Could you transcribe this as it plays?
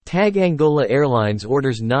TAAG Angola Airlines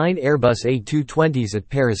orders 9 Airbus A220s at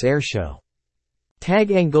Paris Air Show.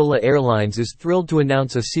 TAAG Angola Airlines is thrilled to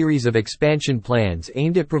announce a series of expansion plans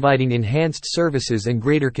aimed at providing enhanced services and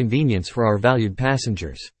greater convenience for our valued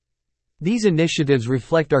passengers. These initiatives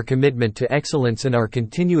reflect our commitment to excellence and our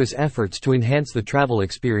continuous efforts to enhance the travel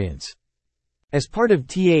experience. As part of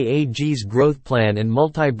TAAG's growth plan and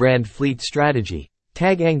multi-brand fleet strategy,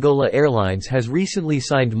 TAAG Angola Airlines has recently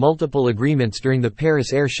signed multiple agreements during the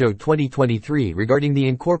Paris Air Show 2023 regarding the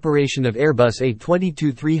incorporation of Airbus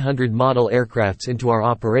A220-300 model aircrafts into our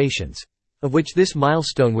operations, of which this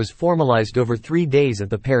milestone was formalized over 3 days at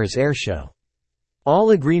the Paris Air Show.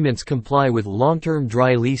 All agreements comply with long-term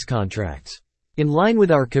dry lease contracts. In line with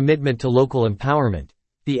our commitment to local empowerment,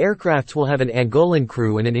 the aircrafts will have an Angolan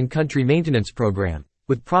crew and an in-country maintenance program,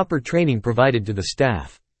 with proper training provided to the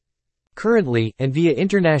staff. Currently, and via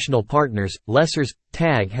international partners, lessors,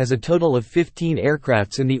 TAAG has a total of 15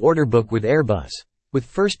 aircrafts in the order book with Airbus, with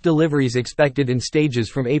first deliveries expected in stages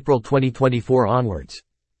from April 2024 onwards.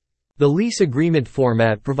 The lease agreement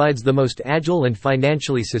format provides the most agile and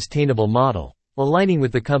financially sustainable model, aligning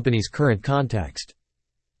with the company's current context.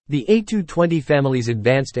 The A220 family's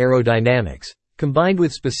advanced aerodynamics, combined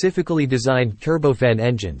with specifically designed turbofan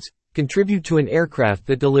engines, contribute to an aircraft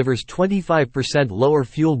that delivers 25% lower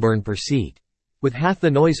fuel burn per seat, with half the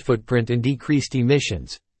noise footprint and decreased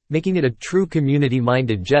emissions, making it a true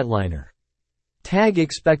community-minded jetliner. TAAG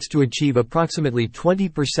expects to achieve approximately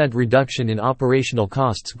 20% reduction in operational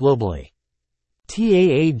costs globally.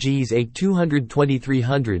 TAAG's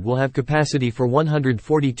A220-300 will have capacity for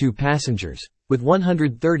 142 passengers, with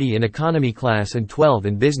 130 in economy class and 12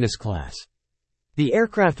 in business class. The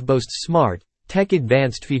aircraft boasts smart,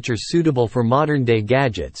 tech-advanced features suitable for modern-day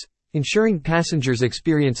gadgets, ensuring passengers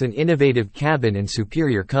experience an innovative cabin and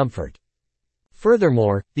superior comfort.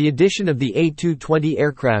 Furthermore, the addition of the A220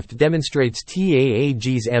 aircraft demonstrates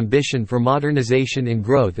TAAG's ambition for modernization and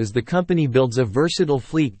growth as the company builds a versatile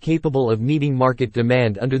fleet capable of meeting market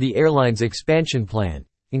demand under the airline's expansion plan,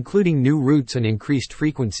 including new routes and increased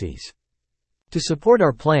frequencies. To support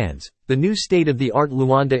our plans, the new state-of-the-art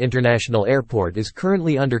Luanda International Airport is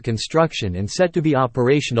currently under construction and set to be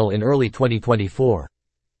operational in early 2024.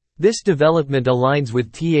 This development aligns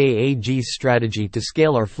with TAAG's strategy to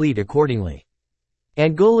scale our fleet accordingly.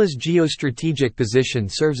 Angola's geostrategic position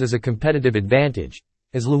serves as a competitive advantage,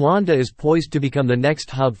 as Luanda is poised to become the next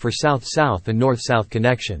hub for South-South and North-South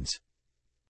connections.